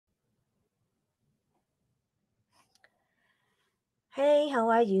Hey, how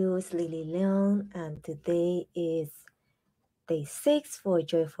are you? It's Lily Leon, and today is day 6 for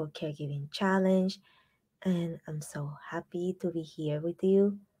Joyful Caregiving Challenge, and I'm so happy to be here with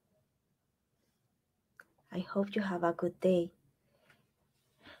you. I hope you have a good day.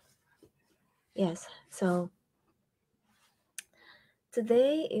 Yes, so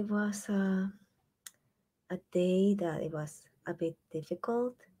today it was a day that it was a bit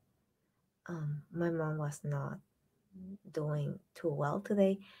difficult. My mom was not doing too well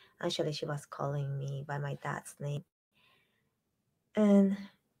today. Actually, she was calling me by my dad's name, and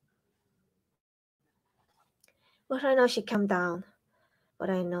but right now she calmed down. But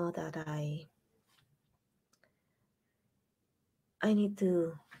I know that I need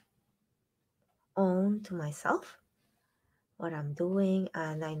to own to myself what I'm doing,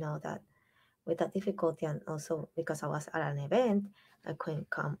 and I know that with that difficulty, and also because I was at an event, I couldn't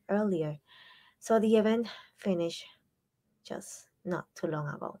come earlier. So the event finished just not too long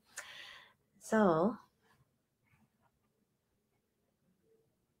ago. So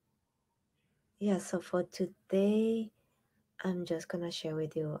yeah, so for today, I'm just gonna share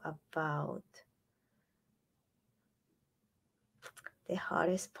with you about the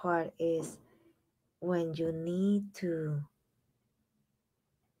hardest part is when you need to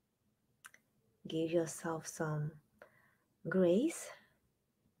give yourself some grace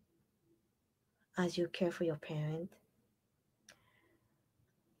as you care for your parent.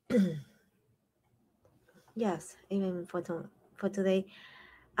 Yes, even for today,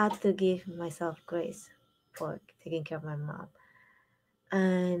 I had to give myself grace for taking care of my mom.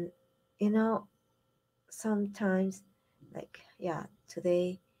 And you know, sometimes, like, yeah,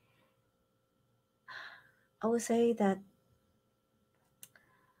 today, I would say that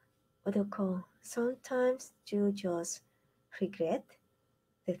what do you call? Sometimes you just regret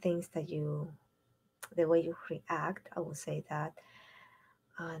the things that the way you react. I would say that,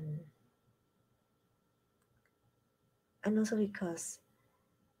 and also because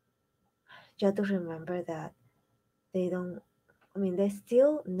you have to remember that they don't. I mean, they're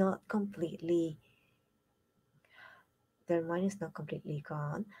still not completely. Their mind is not completely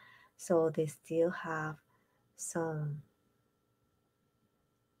gone, so they still have some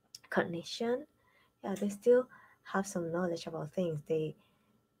cognition. Yeah, they still have some knowledge about things. They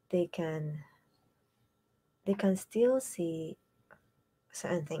can they can still see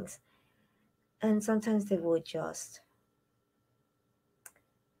certain things, and sometimes they would just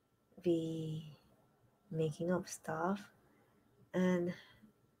be making up stuff, and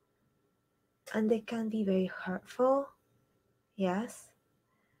they can be very hurtful. Yes,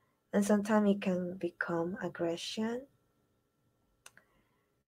 and sometimes it can become aggression.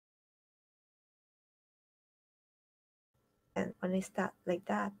 And when it's that like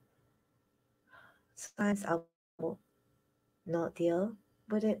that, sometimes I will not deal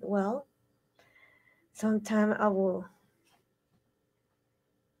with it well. Sometimes I will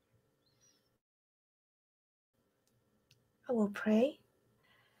pray.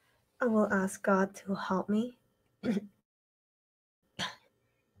 I will ask God to help me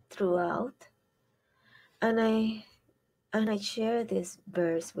throughout. And I share this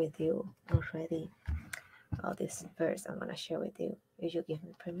verse with you already. Oh, this verse I'm gonna share with you if you give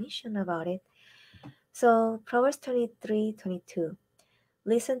me permission about it. So Proverbs 23:22.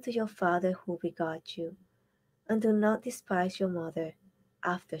 Listen to your father who begot you, and do not despise your mother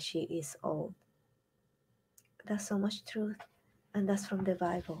after she is old. That's so much truth, and that's from the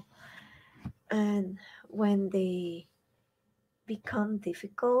Bible. And when they become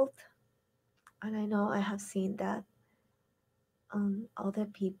difficult, and I know I have seen that on other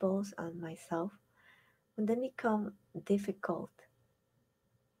people's and myself, when they become difficult,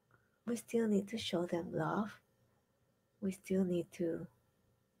 we still need to show them love. We still need to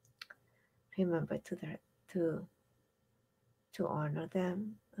remember to to honor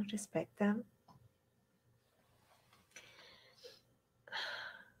them and respect them.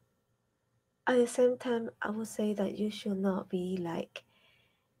 At the same time, I would say that you should not be like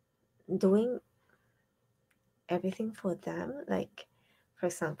doing everything for them. Like, for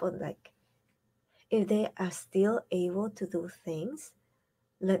example, like if they are still able to do things,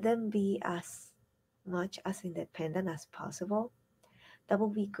 let them be as much as independent as possible. That will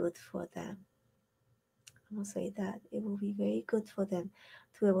be good for them. I will say that it will be very good for them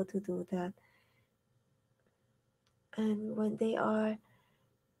to be able to do that. And when they are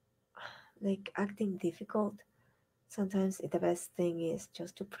like acting difficult, sometimes the best thing is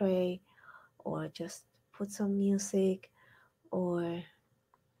just to pray or just put some music or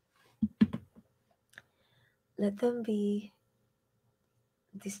let them be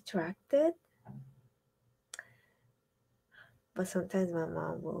distracted But sometimes my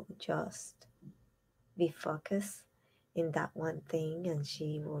mom will just be focused in that one thing and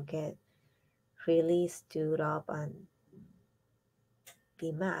she will get really stood up and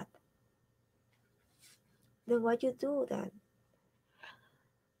be mad. Then what you do then?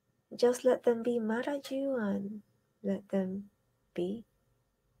 Just let them be mad at you and let them be.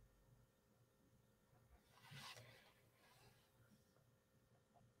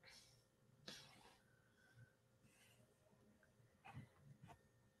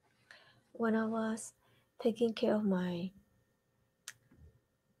 When I was taking care of my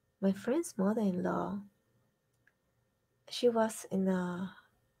friend's mother-in-law, she was in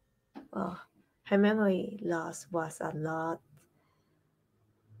well, her memory loss was a lot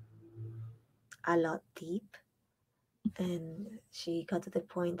deep, and she got to the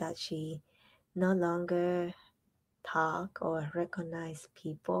point that she no longer talk or recognize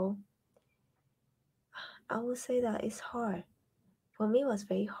people. I would say that it's hard. For me, it was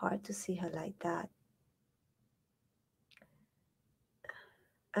very hard to see her like that.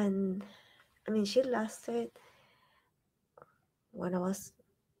 And I mean, she lasted, when I was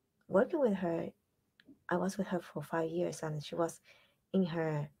working with her, I was with her for 5 years and she was in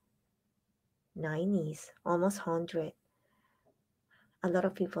her 90s, almost 100. A lot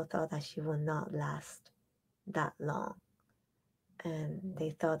of people thought that she would not last that long and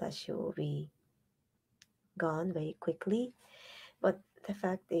they thought that she would be gone very quickly. But the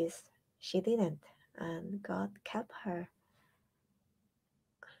fact is, she didn't, and God kept her.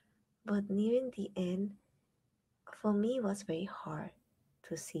 But nearing the end, for me, it was very hard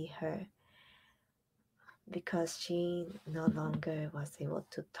to see her because she no longer was able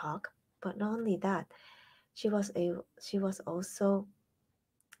to talk. But not only that, she was also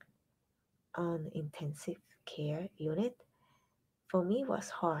on intensive care unit. For me, it was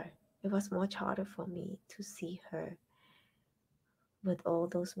hard. It was much harder for me to see her with all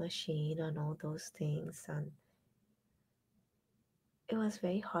those machines and all those things, and it was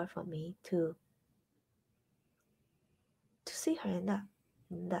very hard for me to see her in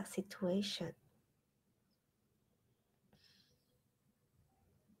that situation.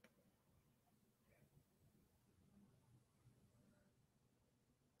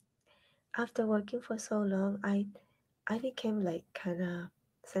 After working for so long, I became like kind of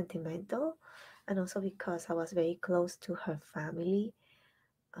sentimental, and also because I was very close to her family,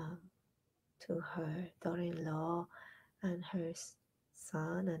 um, to her daughter-in-law and her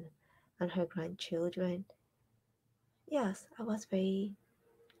son and her grandchildren. Yes, I was very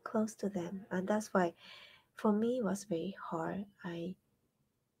close to them, and that's why for me it was very hard.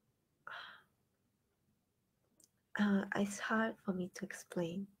 It's hard for me to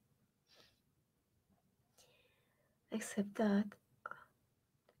explain, except that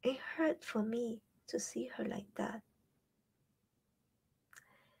it hurt for me to see her like that.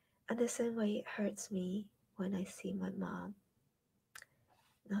 And the same way it hurts me when I see my mom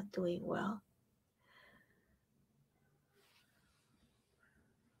not doing well.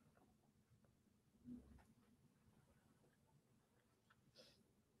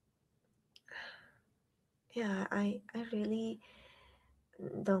 Yeah, I really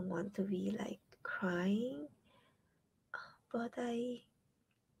don't want to be like crying, but I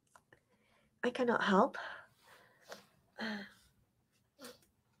cannot help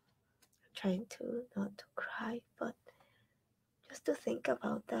trying to not to cry, but just to think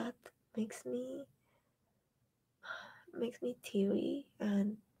about that makes me teary,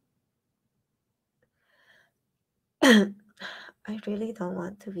 and I really don't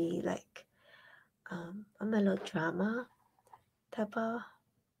want to be like a melodrama type of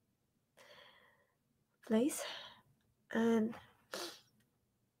place. And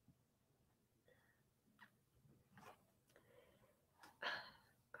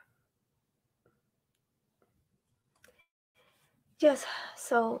yes,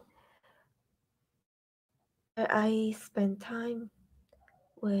 so after I spend time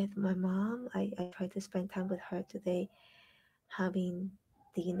with my mom, I try to spend time with her today, having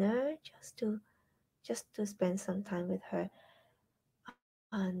dinner just to spend some time with her.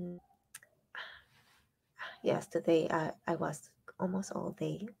 And yes, today I was almost all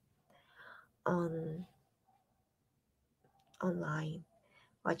day on online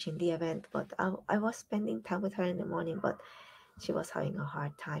watching the event, but I was spending time with her in the morning, but she was having a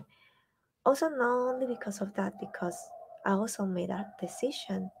hard time. Also, not only because of that, because I also made a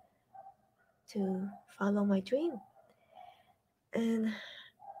decision to follow my dream. And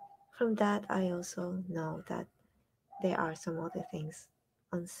from that, I also know that there are some other things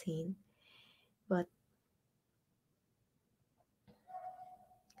unseen, but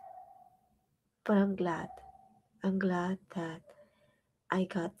I'm glad. I'm glad that I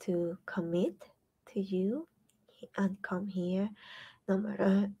got to commit to you and come here no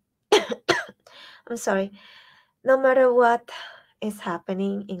matter I'm sorry, no matter what is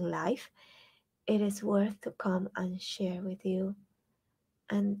happening in life, it is worth to come and share with you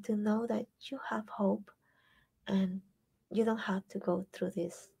and to know that you have hope and you don't have to go through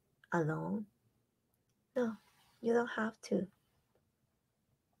this alone. No, you don't have to.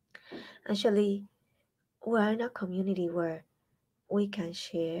 Actually, we're in a community where we can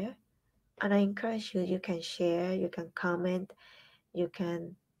share, and I encourage you, you can share, you can comment, you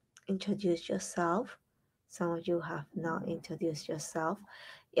can introduce yourself. Some of you have not introduced yourself.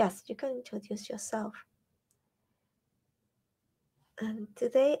 Yes, you can introduce yourself. And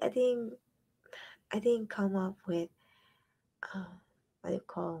today I didn't come up with what do you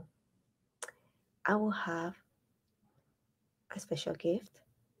call, I will have a special gift.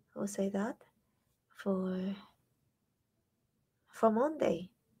 I will say that for Monday.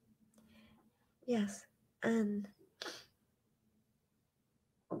 Yes. And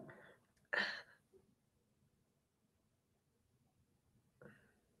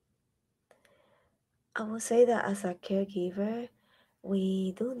I will say that as a caregiver,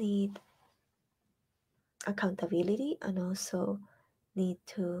 we do need accountability and also need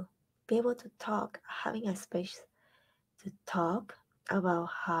to be able to talk, having a space to talk about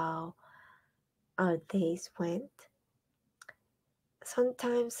how our days went.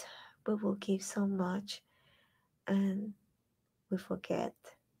 Sometimes we will give so much and we forget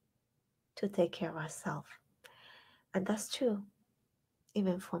to take care of ourselves. And that's true,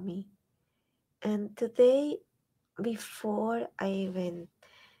 even for me. And today, before I even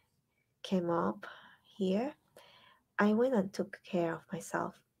came up here, I went and took care of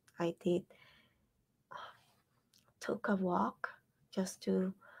myself. I did took a walk just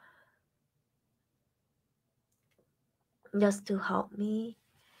to help me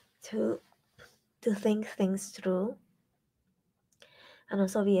to think things through and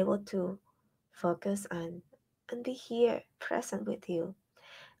also be able to focus and be here present with you.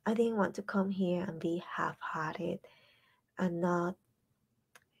 I didn't want to come here and be half-hearted and not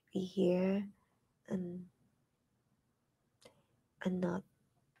be here and not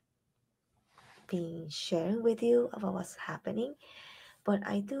being sharing with you about what's happening. But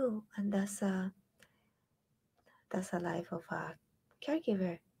I do, and that's a life of a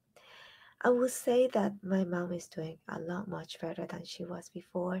caregiver. I would say that my mom is doing a lot much better than she was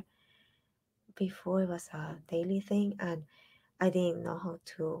before. Before it was a daily thing, and I didn't know how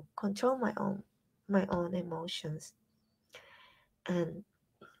to control my own emotions. And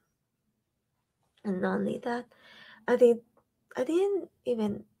not only that, I did I didn't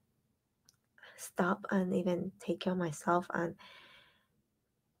even stop and even take care of myself and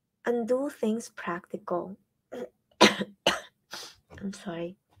do things practical. I'm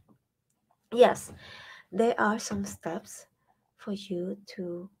sorry. Yes, there are some steps for you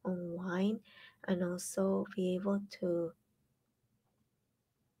to unwind and also be able to,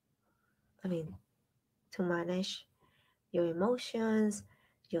 I mean, to manage your emotions,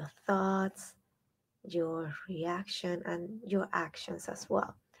 your thoughts, your reaction, and your actions as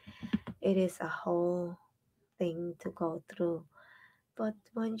well. It is a whole thing to go through. But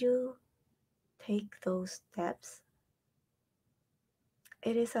when you take those steps,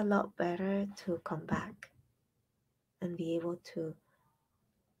 it is a lot better to come back and be able to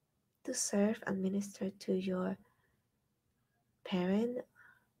serve and minister to your parent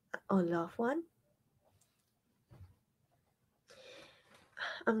or loved one.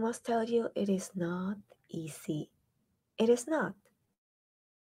 I must tell you, it is not easy. It is not.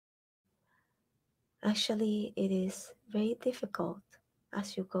 Actually, it is very difficult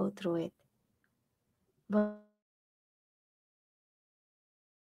as you go through it. But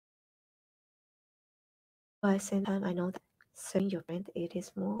at the same time, I know that serving your parent, it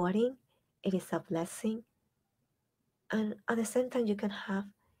is more rewarding, it is a blessing, and at the same time, you can have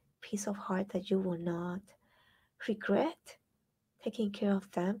peace of heart that you will not regret taking care of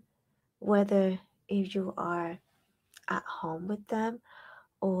them, whether if you are at home with them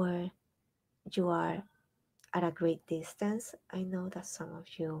or you are at a great distance. I know that some of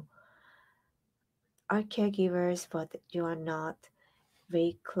you are caregivers, but you are not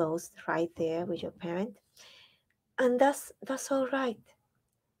very close right there with your parent, and that's all right.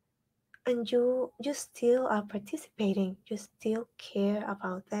 And you still are participating. You still care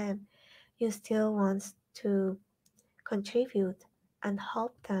about them. You still want to contribute and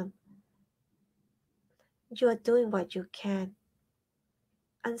help them. You are doing what you can,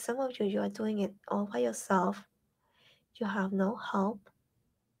 and some of you are doing it all by yourself. You have no help,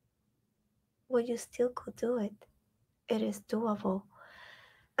 but you still could do it. It is doable.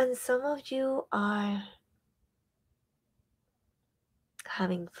 And some of you are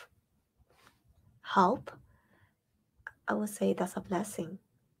having help. I would say that's a blessing.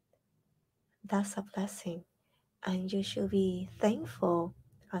 That's a blessing. And you should be thankful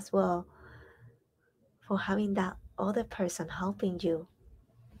as well for having that other person helping you.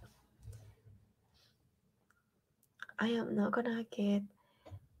 I am not gonna get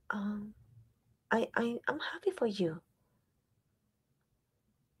um I'm happy for you.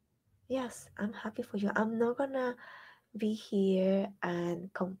 Yes, I'm happy for you. I'm not gonna be here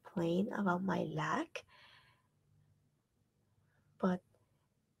and complain about my lack, but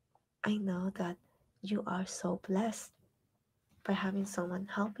I know that you are so blessed by having someone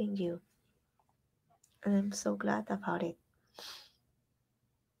helping you, and I'm so glad about it.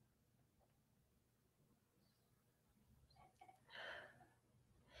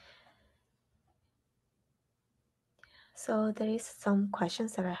 So there is some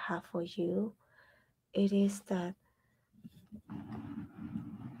questions that I have for you. It is that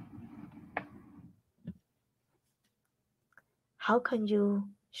how can you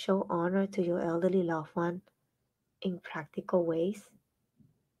show honor to your elderly loved one in practical ways?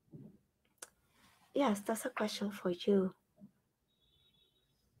 Yes, that's a question for you.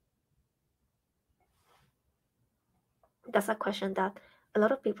 That's a question that a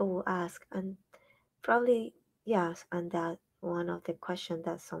lot of people will ask, and probably yes, and that one of the questions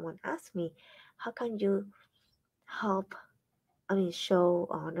that someone asked me, how can you help, show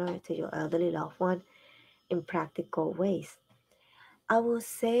honor to your elderly loved one in practical ways? I will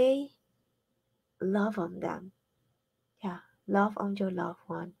say love on them. Yeah, love on your loved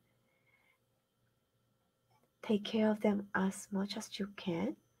one. Take care of them as much as you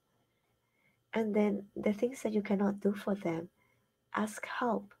can. And then the things that you cannot do for them, ask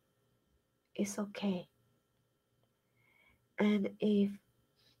help. It's okay. And if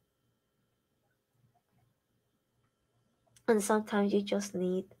and sometimes you just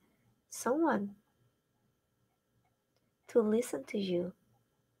need someone to listen to you,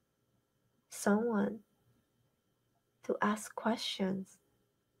 someone to ask questions.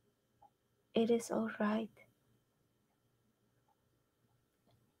 It is all right.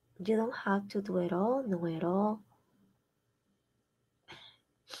 You don't have to do it all, know it all.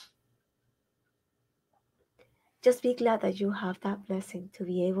 Just be glad that you have that blessing to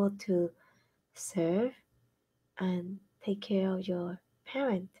be able to serve and take care of your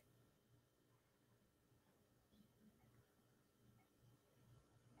parent.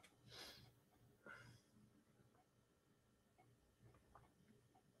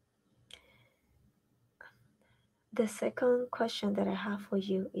 The second question that I have for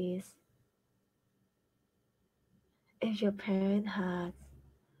you is if your parent has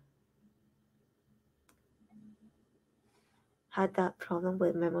had that problem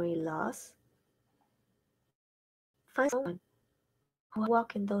with memory loss, find someone who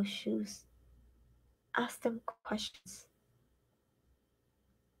walk in those shoes. Ask them questions.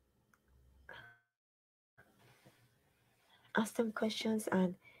 Ask them questions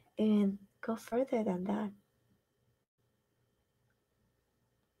and go further than that.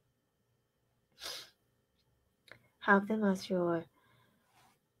 Have them as your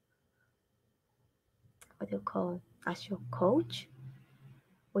what do you call as your coach,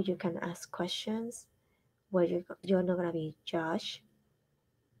 where you can ask questions, where you're not gonna be judged.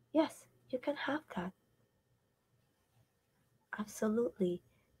 Yes, you can have that. Absolutely.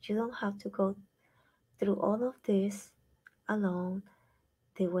 You don't have to go through all of this alone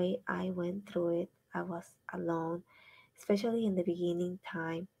the way I went through it. I was alone, especially in the beginning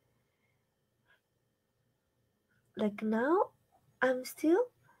time. Like now, I'm still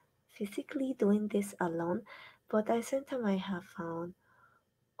physically doing this alone, but at the same time, I have found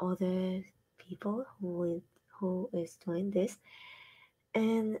other people who is doing this,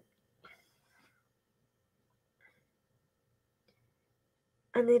 and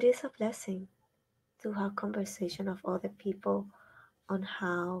it is a blessing to have conversation of other people on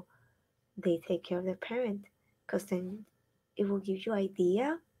how they take care of their parent, because then it will give you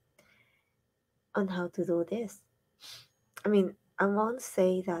idea on how to do this. I won't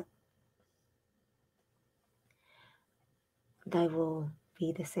say that that will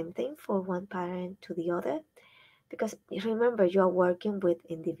be the same thing for one parent to the other, because remember you are working with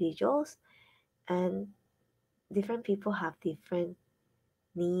individuals, and different people have different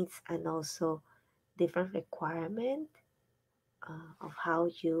needs and also different requirement of how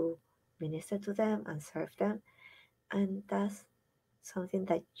you minister to them and serve them, and that's something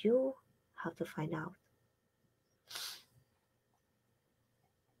that you have to find out.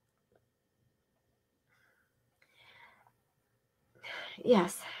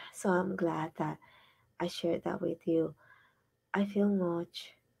 Yes, so I'm glad that I shared that with you. I feel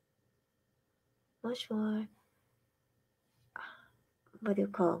much more, what do you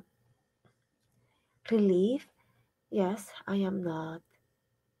call, relief. Yes, I am not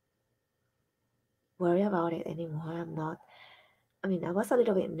worried about it anymore. I'm not, I mean, I was a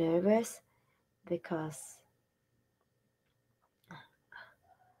little bit nervous because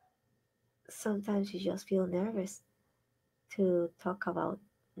sometimes you just feel nervous to talk about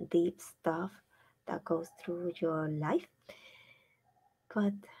deep stuff that goes through your life.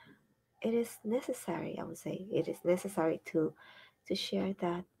 But it is necessary, I would say, it is necessary to share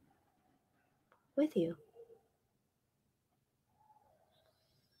that with you.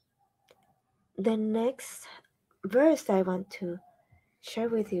 The next verse I want to share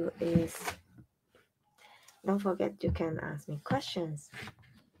with you is, don't forget you can ask me questions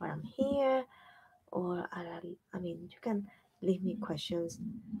while I'm here, or I mean, you can leave me questions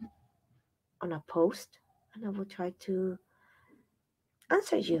on a post and I will try to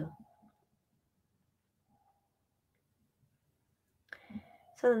answer you.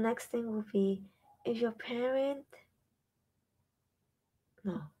 So the next thing will be, if your parent,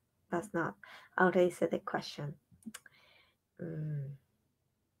 no, that's not, I already said the question. Mm,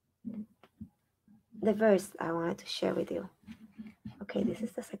 the verse I wanted to share with you. Okay, this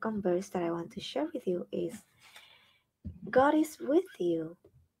is the second verse that I want to share with you is, God is with you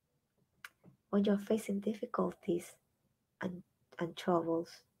when you're facing difficulties and, and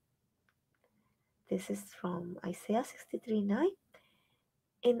troubles. This is from Isaiah 63:9.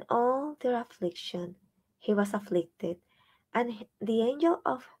 In all their affliction, he was afflicted, and the angel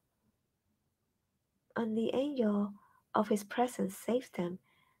of his presence saved them,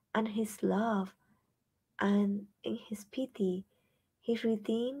 and his love and in his pity he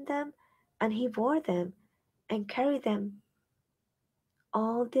redeemed them, and he bore them and carried them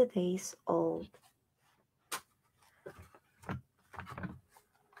all the days old.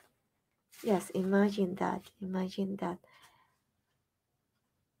 Yes, imagine that. Imagine that.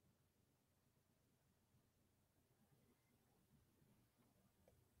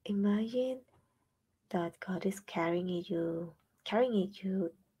 Imagine that God is carrying you, carrying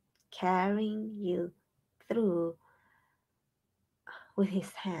you through with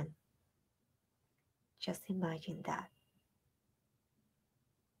his hand. Just imagine that.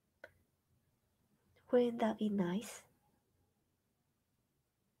 Wouldn't that be nice?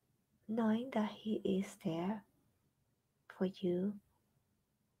 Knowing that he is there for you,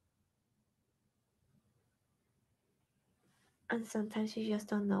 and sometimes you just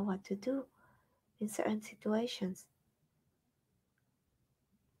don't know what to do in certain situations.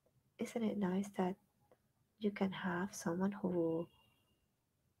 Isn't it nice that you can have someone who will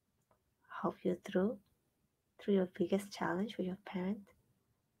help you through your biggest challenge with your parent?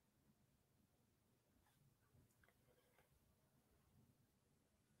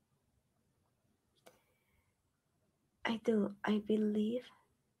 I do. I believe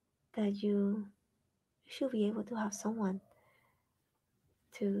that you should be able to have someone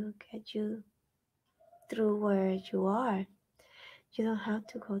to get you through where you are. You don't have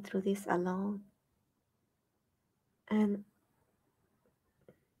to go through this alone. And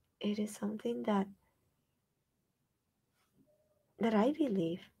it is something that I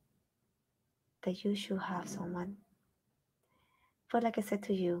believe that you should have someone. But like I said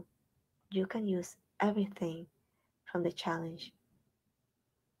to you, you can use everything from the challenge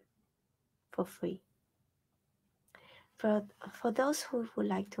for free. For those who would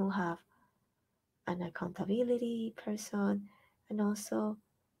like to have an accountability person and also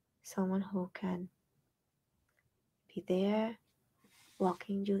someone who can be there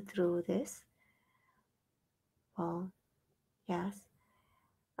walking you through this, well, yes,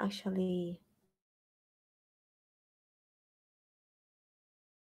 actually,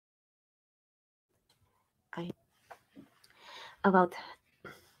 I about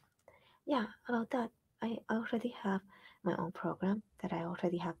yeah, about that. I already have my own program that I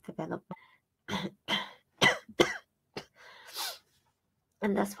already have developed,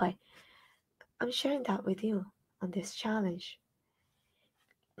 and that's why I'm sharing that with you on this challenge.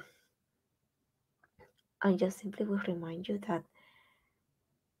 I just simply will remind you that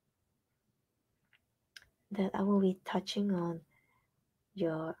I will be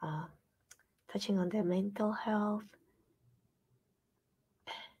your touching on the mental health,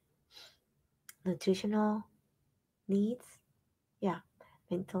 nutritional needs, yeah,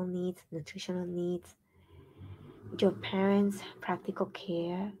 mental needs, nutritional needs, your parents' practical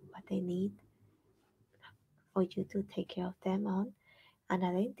care, what they need for you to take care of them on, and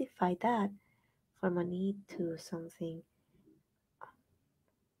identify that from a need to something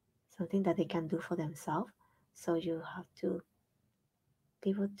something that they can do for themselves. So you have to be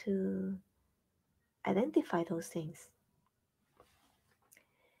able to identify those things.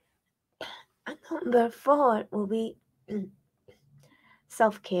 And number four will be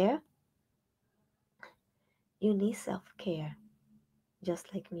self care. You need self care,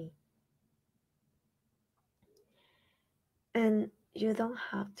 just like me. And you don't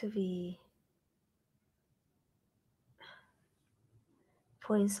have to be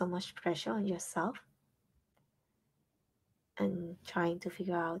putting so much pressure on yourself and trying to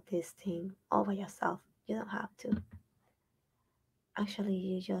figure out this thing all by yourself. You don't have to. Actually,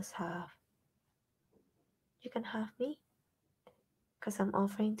 you can have me because I'm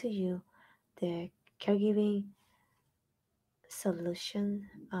offering to you the caregiving solution,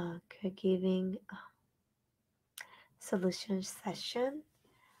 caregiving solution session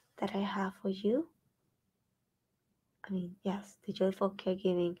that I have for you. I mean, yes, the joyful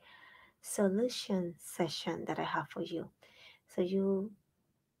caregiving solution session that I have for you. So you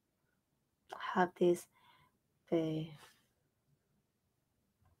have this the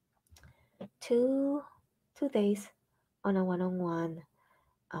 2 days on a one-on-one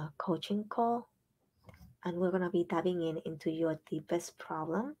coaching call, and we're gonna be diving into your deepest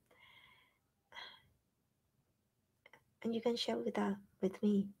problem, and you can share with that with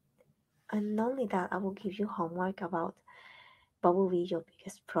me. And not only that, I will give you homework about what will be your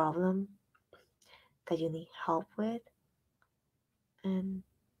biggest problem that you need help with, and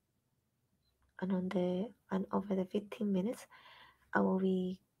and over the 15 minutes, I will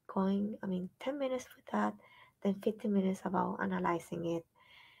be going. I mean, 10 minutes with that, then 15 minutes about analyzing it,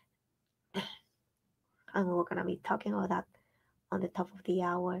 and we're gonna be talking about that on the top of the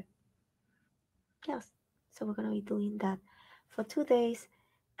hour. Yes, so we're gonna be doing that for 2 days,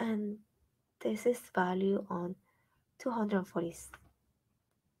 and this is value on 240,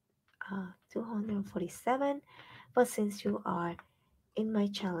 247. But since you are in my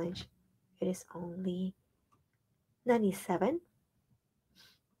challenge, it is only 97.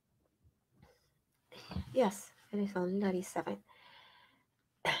 Yes, it is only 97.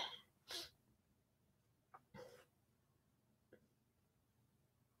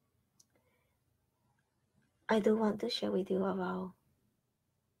 I do want to share with you about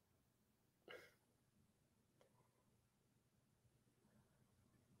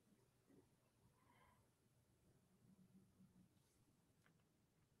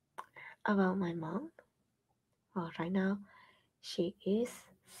my mom. Well, right now she is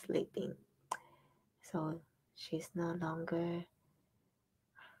sleeping, so she's no longer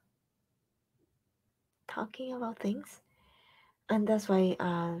talking about things, and that's why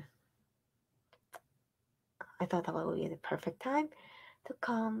I thought that would be the perfect time to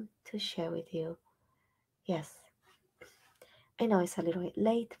come to share with you. Yes, I know it's a little bit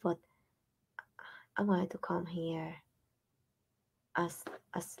late, but I wanted to come here as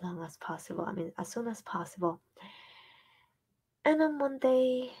long as possible. I mean, as soon as possible. And on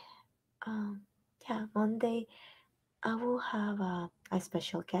Monday, um, yeah, Monday I will have a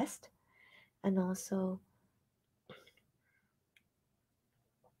special guest, and also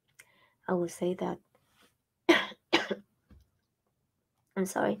I will say that I'm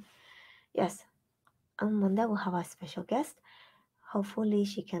sorry. Yes, on Monday we'll have a special guest. Hopefully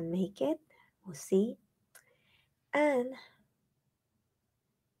she can make it. We'll see. And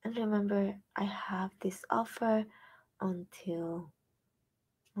remember, I have this offer until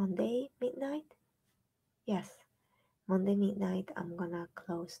Monday midnight. Yes, Monday midnight. I'm gonna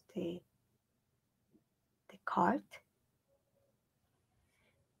close the cart,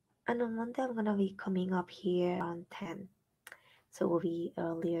 and on Monday I'm gonna be coming up here around 10, so we'll be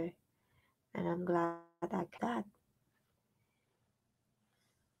earlier. And I'm glad I can do that.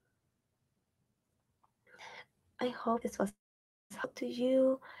 I hope this was helpful to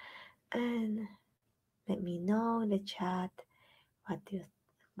you, and let me know in the chat what do you,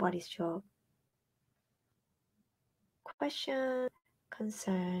 what is your question,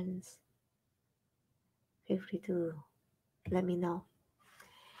 concerns. Feel free to let me know.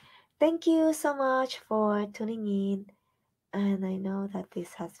 Thank you so much for tuning in, and I know that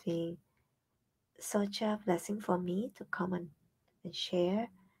this has been such a blessing for me to come and share.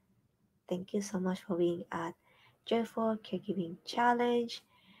 Thank you so much for being at Joyful Caregiving Challenge.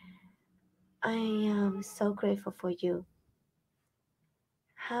 I am so grateful for you.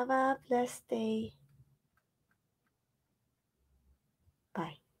 Have a blessed day.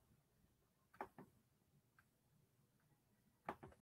 Bye.